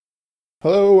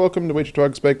Hello, welcome to Wage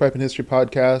Talks Bagpipe and History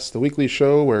Podcast, the weekly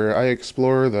show where I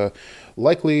explore the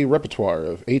likely repertoire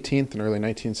of 18th and early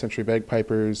 19th century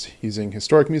bagpipers using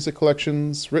historic music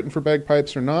collections, written for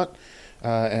bagpipes or not,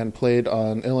 and played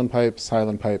on uilleann pipes,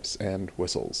 highland pipes, and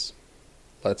whistles.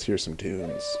 Let's hear some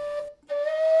tunes.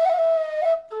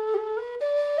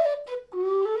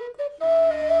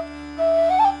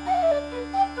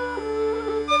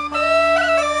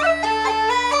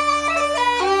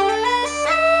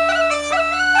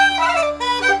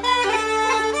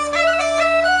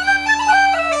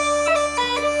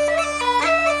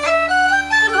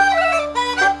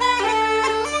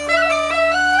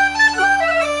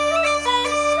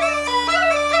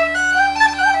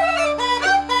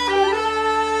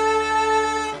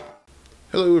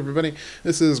 Hello, everybody.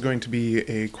 This is going to be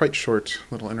a quite short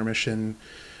little intermission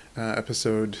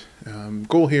episode.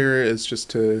 Goal here is just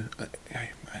to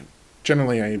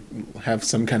generally I have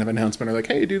some kind of announcement or like,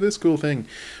 hey, do this cool thing,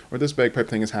 or this bagpipe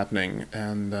thing is happening,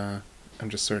 and I'm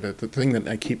just sort of the thing that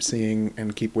I keep seeing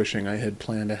and keep wishing I had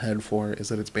planned ahead for is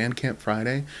that it's Bandcamp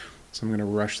Friday, so I'm going to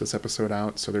rush this episode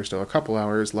out. So there's still a couple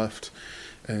hours left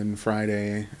and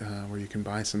Friday where you can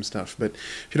buy some stuff. But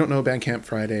if you don't know, Bandcamp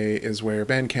Friday is where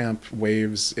Bandcamp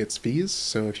waives its fees.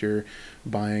 So if you're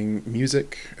buying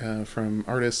music from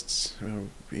artists,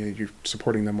 you're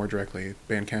supporting them more directly.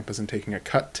 Bandcamp isn't taking a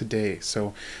cut today.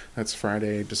 So that's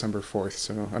Friday, December 4th.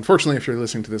 So unfortunately, if you're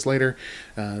listening to this later,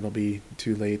 it'll be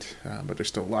too late. But there's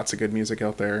still lots of good music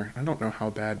out there. I don't know how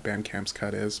bad Bandcamp's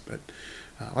cut is, but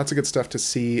lots of good stuff to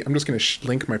see. I'm just going to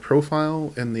link my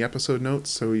profile in the episode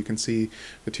notes so you can see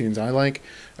the tunes I like,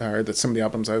 or that some of the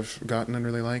albums I've gotten and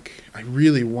really like. I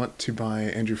really want to buy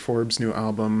Andrew Forbes' new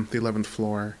album, The 11th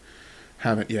Floor.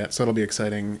 Haven't yet, so it'll be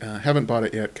exciting. Haven't bought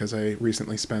it yet because I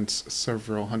recently spent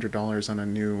several $100s on a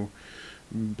new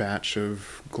batch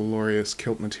of glorious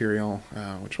kilt material,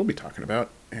 which we'll be talking about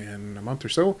in a month or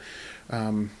so.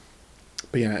 But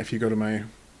yeah, if you go to my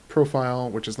profile,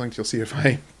 which is linked, you'll see if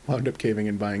I wound up caving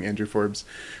and buying Andrew Forbes'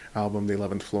 album, The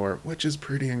 11th Floor, which is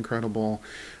pretty incredible.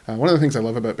 One of the things I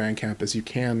love about Bandcamp is you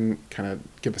can kind of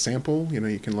give a sample.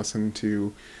 You can listen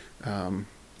to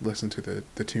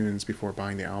the tunes before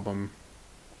buying the album.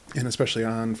 And especially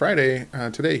on Friday,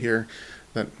 today here,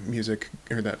 that music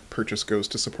or that purchase goes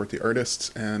to support the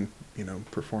artists, and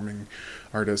performing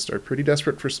artists are pretty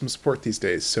desperate for some support these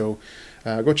days. So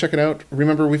go check it out.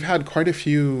 Remember, we've had quite a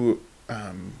few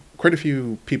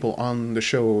people on the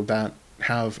show that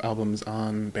have albums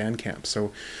on Bandcamp.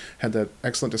 So had that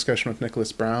excellent discussion with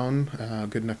Nicholas Brown,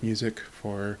 Good Enough Music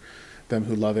for them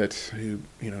who love it,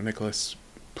 Nicholas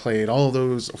played all of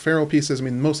those O'Farrell pieces. I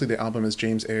mean, mostly the album is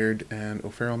James Aird and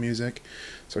O'Farrell music,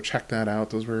 so check that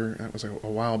out. That was a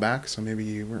while back, so maybe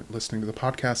you weren't listening to the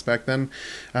podcast back then.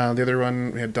 The other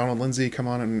one, we had Donald Lindsay come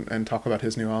on and talk about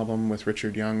his new album with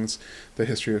Richard Young's The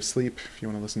History of Sleep. If you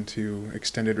want to listen to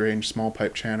extended range small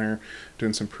pipe chanter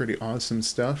doing some pretty awesome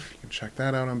stuff, you can check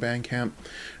that out on Bandcamp.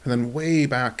 And then way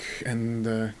back in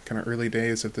the kind of early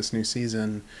days of this new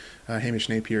season, Hamish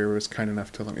Napier was kind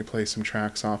enough to let me play some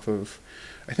tracks off of,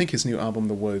 I think, his new album,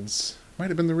 The Woods. Might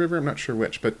have been The River, I'm not sure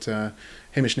which, but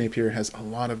Hamish Napier has a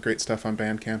lot of great stuff on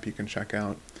Bandcamp you can check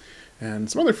out. And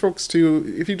some other folks,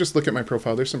 too. If you just look at my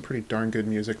profile, there's some pretty darn good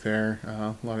music there.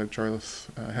 A lot of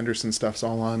Jarlath Henderson stuff's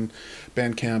all on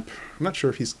Bandcamp. I'm not sure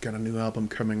if he's got a new album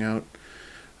coming out.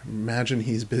 I imagine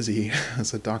he's busy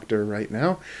as a doctor right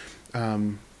now.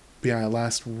 But yeah,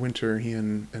 last winter, he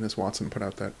and Ennis Watson put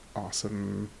out that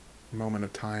awesome Moment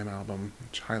of Time album,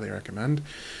 which I highly recommend.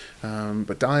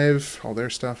 But Dive, all their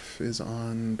stuff is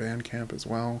on Bandcamp as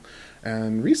well.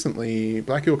 And recently,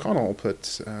 Blackie O'Connell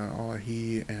put all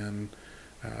he and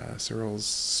Cyril's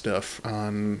stuff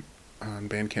on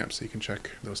Bandcamp, so you can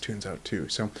check those tunes out too.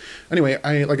 So anyway,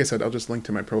 like I said, I'll just link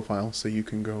to my profile so you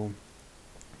can go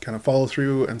kind of follow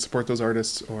through and support those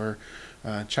artists, or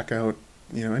check out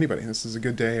anybody. This is a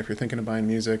good day if you're thinking of buying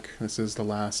music. This is the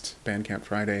last Bandcamp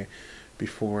Friday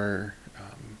before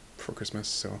Christmas,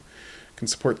 so you can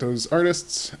support those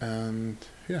artists. And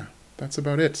yeah, that's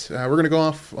about it. We're going to go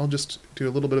off. I'll just do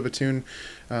a little bit of a tune.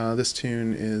 This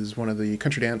tune is one of the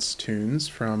country dance tunes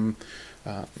from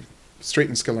Straight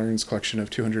and Skillern's collection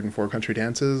of 204 country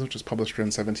dances, which was published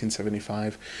around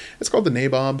 1775. It's called The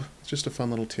Nabob. It's just a fun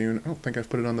little tune. I don't think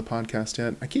I've put it on the podcast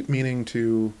yet. I keep meaning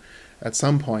to, at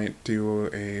some point,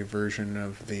 do a version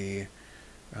of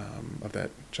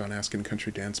that John Askin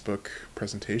country dance book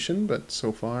presentation, but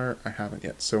so far I haven't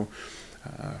yet. So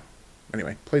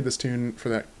anyway, played this tune for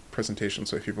that presentation,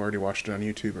 so if you've already watched it on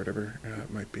YouTube or whatever, it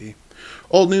might be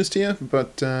old news to you,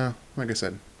 but like I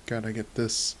said, gotta get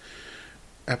this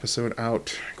episode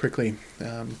out quickly.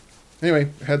 Anyway,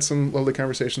 had some lovely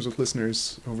conversations with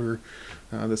listeners over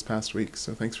this past week,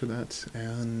 so thanks for that.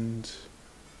 And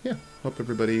yeah, hope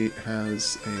everybody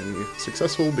has a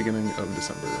successful beginning of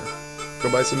December.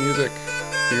 Go buy some music.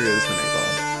 Here is the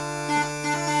Nabob.